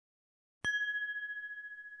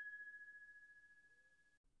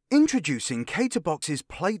Introducing Box's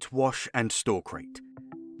Plate Wash and Store Crate.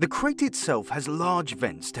 The crate itself has large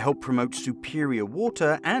vents to help promote superior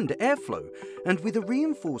water and airflow, and with a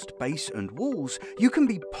reinforced base and walls, you can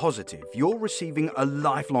be positive you're receiving a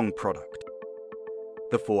lifelong product.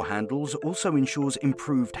 The 4 handles also ensures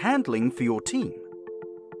improved handling for your team.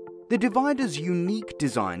 The divider's unique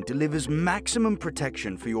design delivers maximum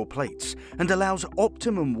protection for your plates and allows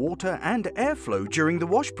optimum water and airflow during the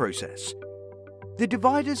wash process. The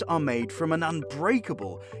dividers are made from an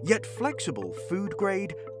unbreakable yet flexible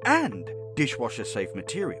food-grade and dishwasher-safe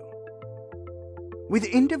material. With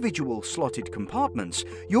individual slotted compartments,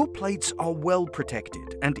 your plates are well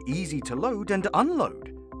protected and easy to load and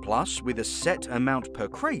unload. Plus, with a set amount per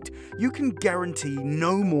crate, you can guarantee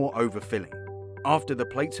no more overfilling. After the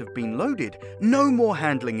plates have been loaded, no more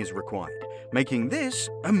handling is required, making this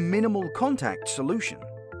a minimal contact solution.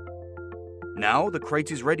 Now the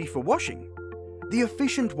crate is ready for washing. The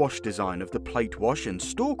efficient wash design of the Plate Wash and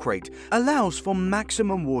Store Crate allows for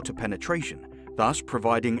maximum water penetration, thus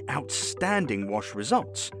providing outstanding wash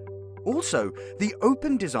results. Also, the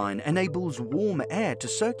open enables enables warm air to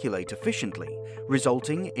circulate efficiently,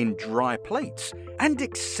 resulting in dry plates and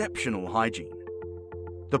exceptional hygiene.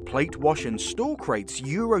 The Plate Wash and Store Crate's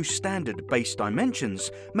Euro standard base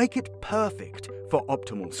dimensions make it perfect for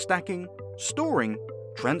optimal stacking, storing,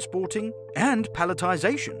 transporting, and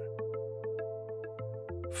palletization.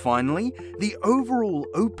 Finally, the overall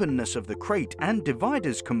openness of the crate and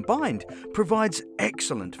dividers combined provides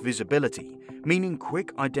excellent visibility, meaning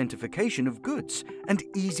quick identification of goods and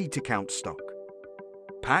easy-to-count stock.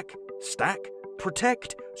 Pack, stack,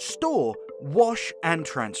 protect, store, wash, and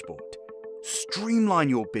transport. Streamline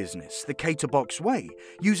your business the Box way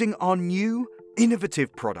using our new,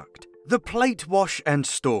 innovative product, the Plate Wash and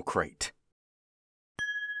Store Crate.